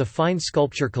 which has a fine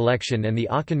sculpture collection, and the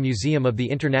Aachen Museum of the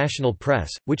International Press,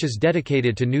 which is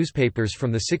dedicated to newspapers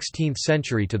from the 16th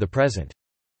century to the present.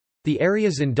 The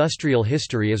area's industrial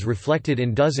history is reflected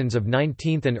in dozens of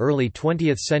 19th and early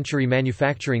 20th century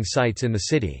manufacturing sites in the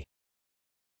city.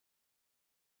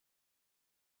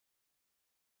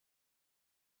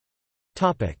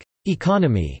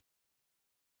 Economy.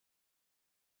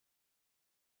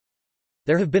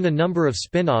 There have been a number of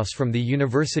spin-offs from the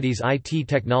university's IT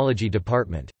technology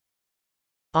department.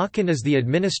 Aachen is the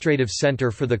administrative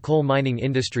center for the coal mining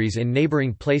industries in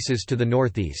neighboring places to the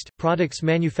northeast. Products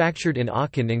manufactured in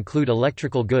Aachen include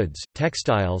electrical goods,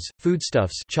 textiles,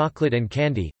 foodstuffs, chocolate and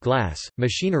candy, glass,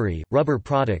 machinery, rubber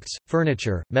products,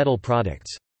 furniture, metal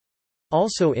products.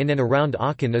 Also in and around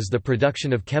Aachen is the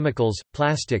production of chemicals,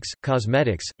 plastics,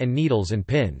 cosmetics, and needles and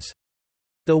pins.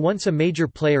 Though once a major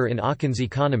player in Aachen's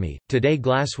economy, today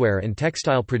glassware and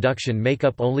textile production make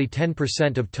up only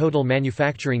 10% of total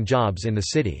manufacturing jobs in the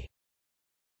city.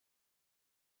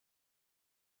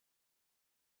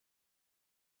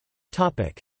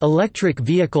 Electric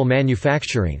vehicle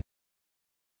manufacturing.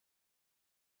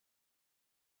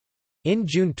 In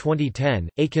June 2010,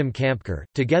 Achim Kampker,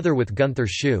 together with Gunther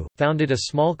Schuh, founded a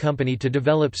small company to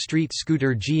develop street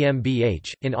scooter GmbH.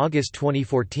 In August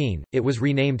 2014, it was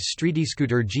renamed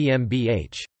Streetyscooter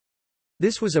GmbH.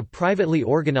 This was a privately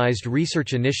organized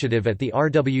research initiative at the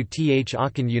RWTH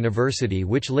Aachen University,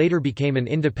 which later became an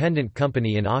independent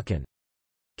company in Aachen.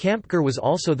 Kampker was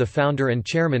also the founder and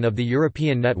chairman of the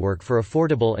European Network for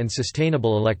Affordable and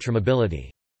Sustainable Electromobility.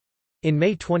 In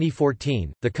May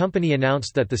 2014, the company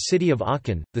announced that the City of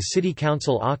Aachen, the City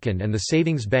Council Aachen and the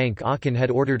Savings Bank Aachen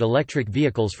had ordered electric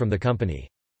vehicles from the company.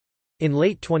 In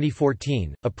late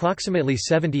 2014, approximately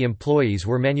 70 employees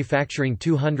were manufacturing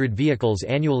 200 vehicles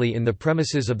annually in the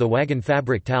premises of the Wagon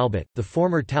Fabrik Talbot, the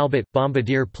former Talbot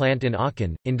Bombardier plant in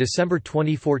Aachen. In December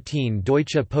 2014,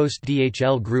 Deutsche Post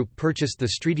DHL Group purchased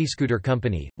the Streetyscooter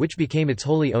company, which became its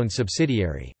wholly owned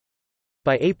subsidiary.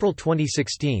 By April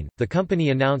 2016, the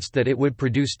company announced that it would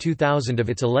produce 2,000 of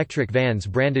its electric vans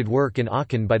branded Work in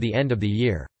Aachen by the end of the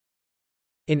year.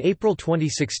 In April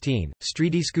 2016,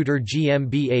 Streetyscooter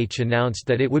GmbH announced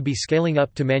that it would be scaling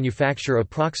up to manufacture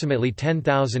approximately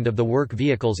 10,000 of the Work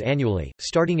vehicles annually,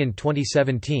 starting in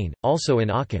 2017, also in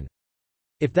Aachen.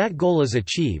 If that goal is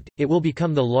achieved, it will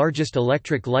become the largest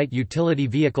electric light utility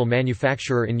vehicle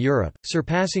manufacturer in Europe,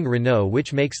 surpassing Renault,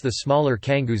 which makes the smaller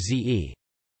Kangoo ZE.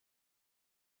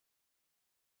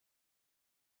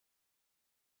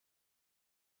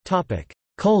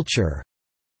 Culture.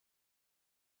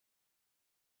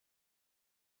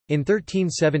 In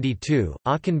 1372,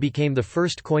 Aachen became the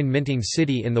first coin-minting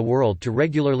city in the world to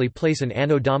regularly place an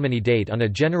Anno Domini date on a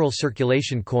general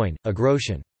circulation coin, a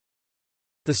groschen.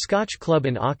 The Scotch Club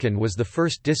in Aachen was the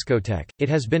first discotheque. It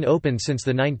has been open since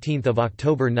 19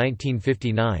 October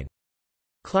 1959.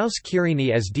 Klaus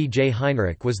Quirini as DJ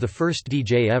Heinrich was the first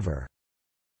DJ ever.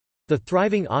 The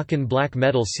thriving Aachen black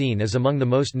metal scene is among the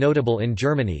most notable in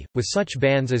Germany, with such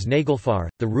bands as Nagelfar,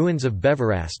 The Ruins of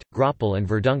Beverast, Groppel and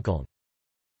Verdunkeln.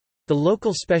 The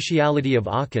local speciality of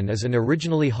Aachen is an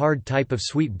originally hard type of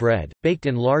sweet bread, baked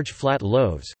in large flat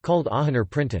loaves, called Aachener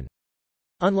Printen.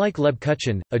 Unlike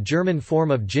Lebkuchen, a German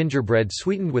form of gingerbread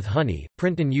sweetened with honey,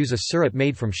 Printen use a syrup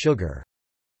made from sugar.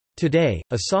 Today,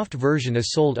 a soft version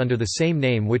is sold under the same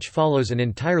name, which follows an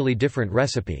entirely different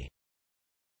recipe.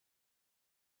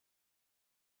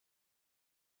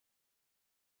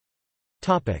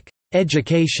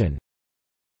 Education.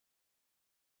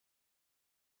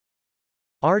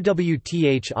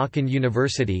 RWTH Aachen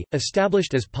University,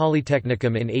 established as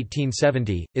Polytechnicum in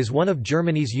 1870, is one of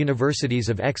Germany's universities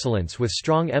of excellence with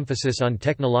strong emphasis on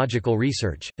technological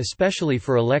research, especially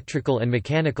for electrical and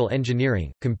mechanical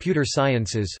engineering, computer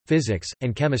sciences, physics,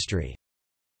 and chemistry.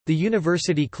 The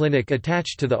university clinic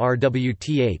attached to the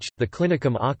RWTH, the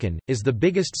Klinikum Aachen, is the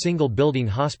biggest single-building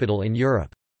hospital in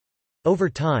Europe. Over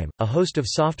time, a host of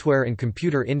software and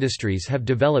computer industries have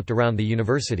developed around the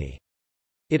university.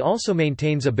 It also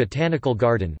maintains a botanical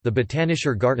garden, the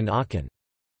Botanischer Garten Aachen.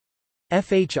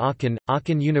 FH Aachen,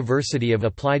 Aachen University of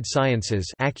Applied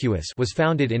Sciences was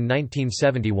founded in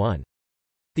 1971.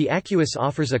 The ACUS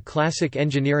offers a classic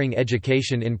engineering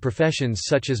education in professions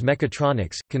such as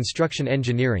mechatronics, construction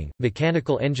engineering,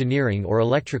 mechanical engineering or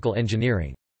electrical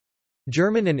engineering.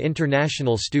 German and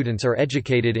international students are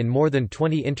educated in more than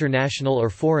 20 international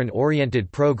or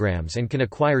foreign-oriented programs and can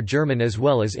acquire German as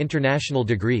well as international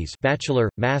degrees, bachelor,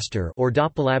 master, or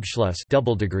Doppelabschluss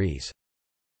double degrees.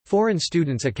 Foreign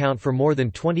students account for more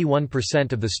than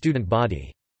 21% of the student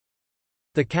body.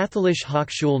 The Katholische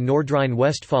Hochschule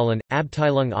Nordrhein-Westfalen,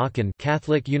 Abteilung Aachen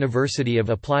Catholic University of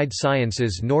Applied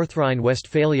Sciences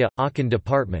North-Rhine-Westphalia, Aachen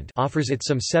Department offers its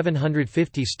some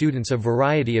 750 students a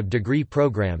variety of degree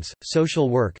programs, social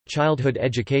work, childhood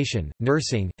education,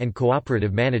 nursing, and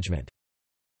cooperative management.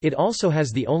 It also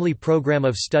has the only program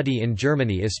of study in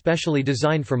Germany especially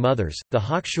designed for mothers. The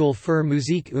Hochschule für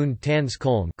Musik und Tanz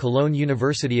Köln, Cologne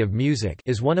University of Music,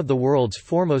 is one of the world's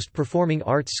foremost performing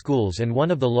arts schools and one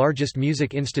of the largest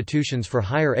music institutions for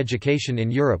higher education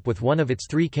in Europe, with one of its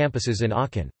 3 campuses in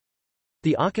Aachen.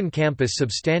 The Aachen campus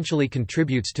substantially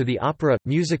contributes to the Opera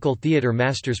Musical Theatre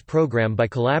Masters program by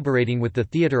collaborating with the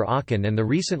Theater Aachen and the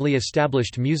recently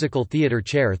established Musical Theatre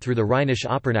Chair through the Rheinische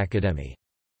Opernakademie.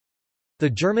 The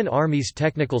German Army's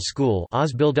technical school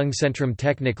Ausbildungszentrum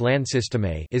Technik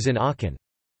Landsysteme is in Aachen.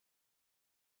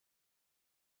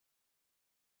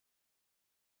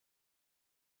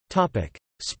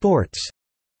 Sports.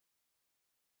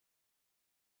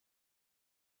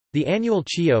 The annual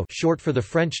CHIO, short for the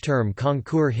French term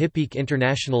Concours Hippique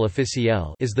International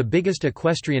Officiel, is the biggest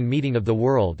equestrian meeting of the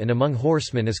world and among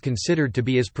horsemen is considered to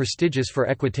be as prestigious for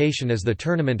equitation as the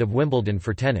Tournament of Wimbledon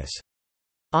for tennis.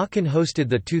 Aachen hosted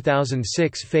the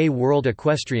 2006 FE World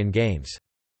Equestrian Games.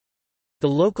 The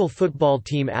local football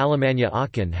team Alemannia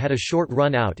Aachen had a short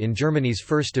run out in Germany's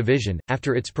first division,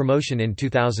 after its promotion in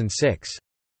 2006.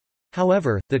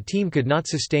 However, the team could not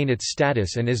sustain its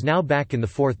status and is now back in the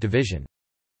fourth division.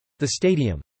 The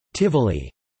stadium,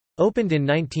 Tivoli, opened in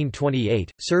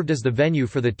 1928, served as the venue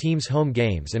for the team's home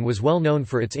games and was well known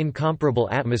for its incomparable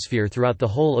atmosphere throughout the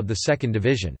whole of the second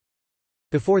division.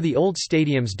 Before the old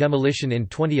stadium's demolition in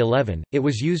 2011, it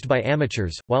was used by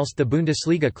amateurs, whilst the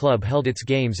Bundesliga club held its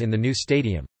games in the new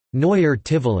stadium, Neuer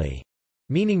Tivoli,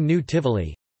 meaning New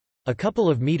Tivoli, a couple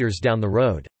of meters down the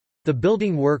road. The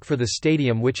building work for the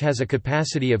stadium, which has a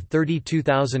capacity of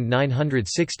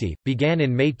 32,960, began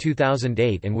in May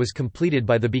 2008 and was completed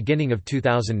by the beginning of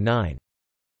 2009.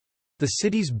 The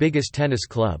city's biggest tennis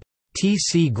club,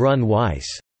 TC Grün-Weiß,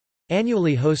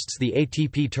 annually hosts the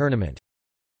ATP tournament.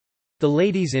 The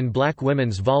ladies in black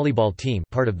women's volleyball team,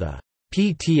 part of the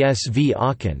PTSV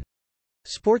Aachen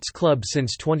sports club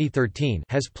since 2013,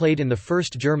 has played in the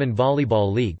first German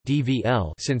Volleyball League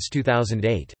 (DVL) since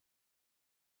 2008.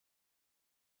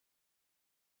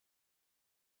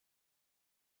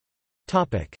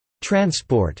 Topic: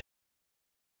 Transport.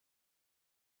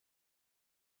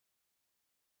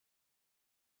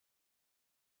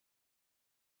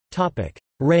 Topic: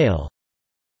 Rail.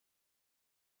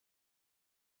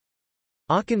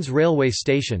 Aachen's railway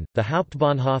station, the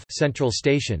Hauptbahnhof Central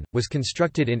Station, was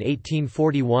constructed in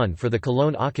 1841 for the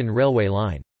Cologne-Aachen railway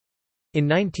line. In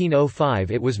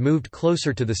 1905 it was moved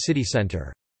closer to the city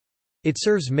centre. It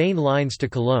serves main lines to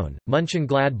Cologne,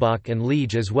 Mönchengladbach and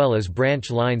Liege as well as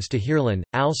branch lines to Heerlen,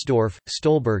 Alsdorf,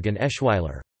 Stolberg and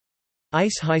Eschweiler.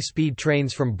 ICE high-speed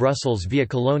trains from Brussels via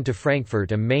Cologne to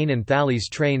Frankfurt and Main and Thalys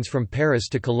trains from Paris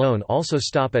to Cologne also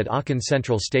stop at Aachen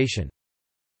Central Station.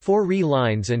 4 RE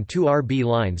lines and 2 RB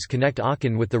lines connect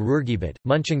Aachen with the Ruhrgebiet,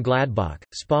 Mönchengladbach,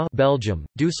 Spa Belgium,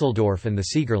 Düsseldorf and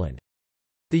the Siegerland.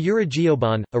 The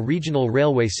Eurogeobahn, a regional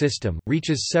railway system,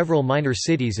 reaches several minor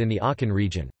cities in the Aachen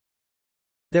region.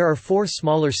 There are 4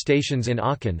 smaller stations in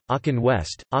Aachen: Aachen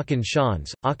West, Aachen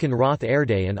Schanz, Aachen Roth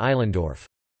Erde and Eilendorf.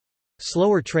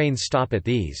 Slower trains stop at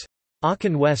these.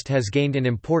 Aachen West has gained in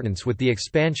importance with the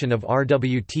expansion of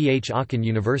RWTH Aachen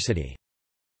University.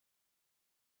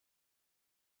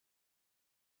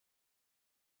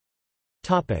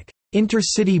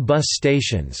 Intercity bus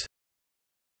stations.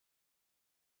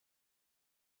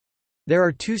 There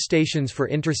are 2 stations for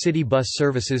intercity bus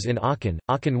services in Aachen: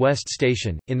 Aachen West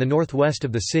Station, in the northwest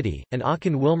of the city, and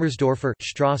Aachen Wilmersdorfer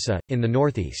Straße, in the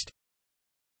northeast.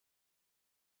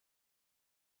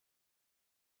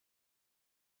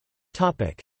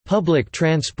 Public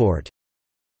transport.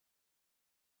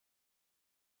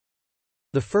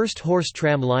 The first horse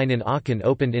tram line in Aachen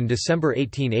opened in December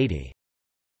 1880.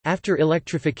 After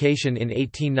electrification in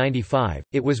 1895,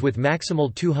 it was with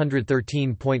maximal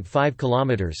 213.5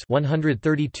 kilometers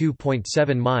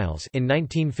 (132.7 miles) in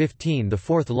 1915 the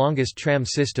 4th longest tram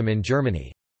system in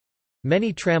Germany.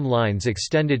 Many tram lines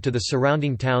extended to the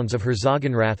surrounding towns of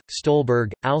Herzogenrath,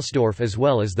 Stolberg, Alsdorf as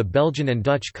well as the Belgian and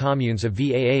Dutch communes of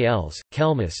Vaals,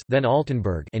 Kelmis, then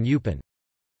Altenburg, and Eupen.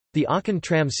 The Aachen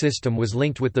tram system was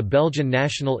linked with the Belgian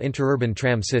national interurban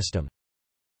tram system.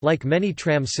 Like many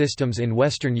tram systems in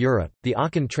Western Europe, the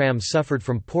Aachen tram suffered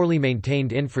from poorly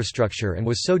maintained infrastructure and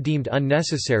was so deemed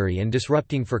unnecessary and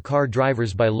disrupting for car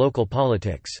drivers by local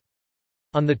politics.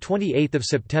 On 28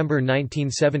 September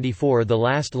 1974 the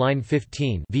last Line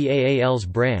 15 Vaals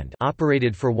brand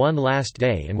operated for one last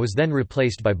day and was then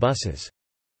replaced by buses.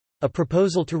 A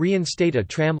proposal to reinstate a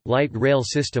tram, light rail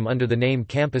system under the name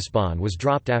Campusbahn was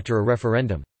dropped after a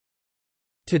referendum.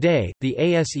 Today, the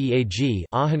ASEAG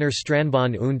Aachener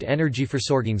Strandbahn und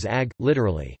Energieversorgungs AG,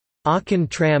 literally, Aachen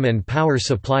Tram and Power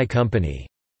Supply Company,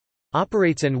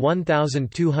 operates an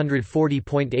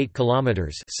 1,240.8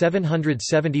 kilometers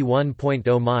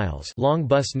 (771.0 miles) long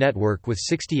bus network with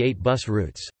 68 bus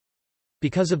routes.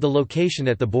 Because of the location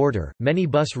at the border, many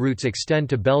bus routes extend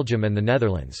to Belgium and the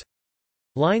Netherlands.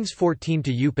 Lines 14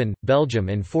 to Eupen, Belgium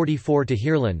and 44 to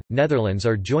Heerlen, Netherlands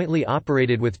are jointly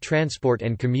operated with Transport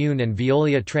en Commune and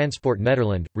Veolia Transport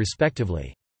Nederland,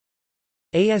 respectively.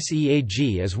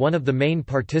 ASEAG is one of the main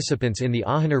participants in the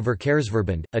Aachener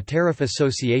Verkehrsverbund, a tariff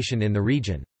association in the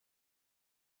region.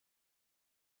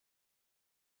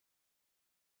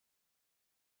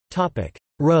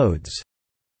 Roads.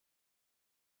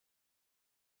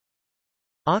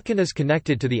 Aachen is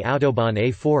connected to the Autobahn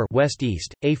A4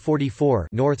 west-east, A44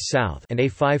 north-south, and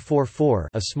A544,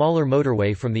 a smaller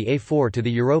motorway from the A4 to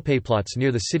the Europaplatz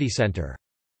near the city centre.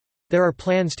 There are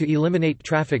plans to eliminate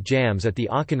traffic jams at the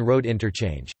Aachen Road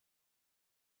interchange.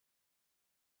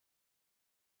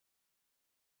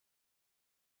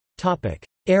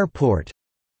 Airport.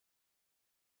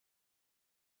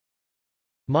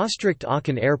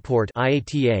 Maastricht-Aachen Airport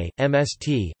IATA,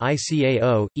 MST,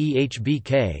 ICAO,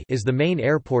 EHBK is the main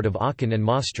airport of Aachen and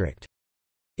Maastricht.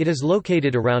 It is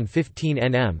located around 15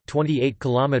 nm 28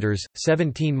 kilometers,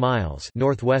 17 miles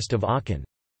northwest of Aachen.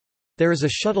 There is a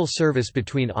shuttle service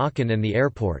between Aachen and the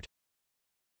airport.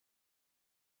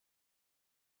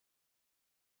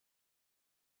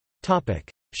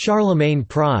 Charlemagne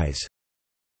Prize.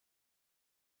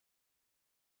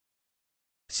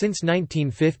 Since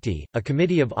 1950, a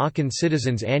committee of Aachen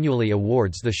citizens annually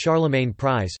awards the Charlemagne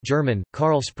Prize German,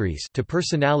 Karlspreis to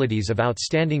personalities of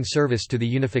outstanding service to the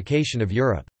unification of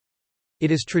Europe.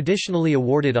 It is traditionally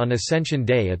awarded on Ascension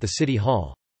Day at the City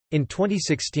Hall. In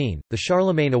 2016, the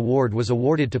Charlemagne Award was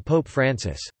awarded to Pope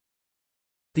Francis.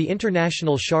 The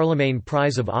International Charlemagne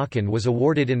Prize of Aachen was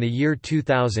awarded in the year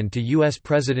 2000 to U.S.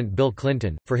 President Bill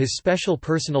Clinton, for his special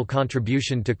personal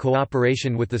contribution to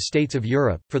cooperation with the states of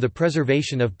Europe, for the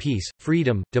preservation of peace,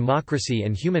 freedom, democracy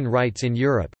and human rights in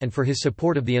Europe, and for his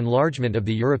support of the enlargement of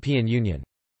the European Union.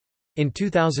 In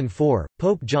 2004,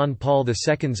 Pope John Paul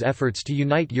II's efforts to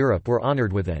unite Europe were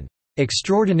honored with an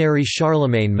Extraordinary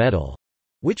Charlemagne Medal,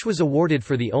 which was awarded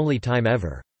for the only time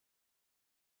ever.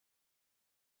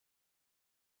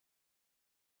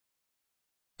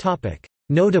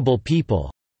 Notable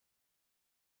people.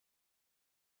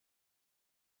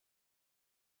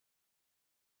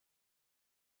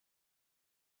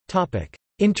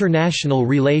 International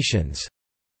relations.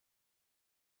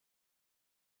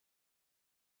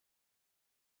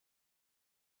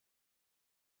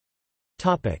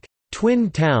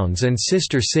 Twin towns and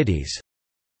sister cities.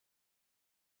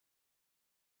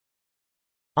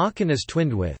 Aachen is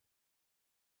twinned with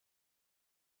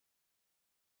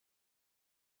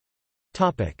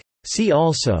See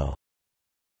also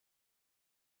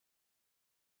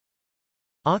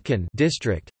Aachen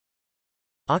district,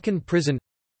 Aachen prison,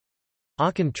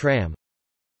 Aachen tram,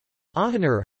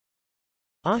 Aachener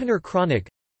Chronik,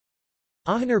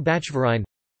 Aachener Bachverein,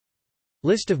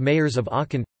 List of mayors of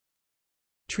Aachen,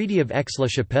 Treaty of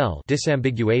Aix-la-Chapelle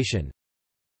disambiguation,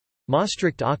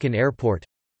 Maastricht Aachen Airport.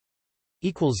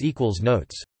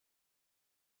 Notes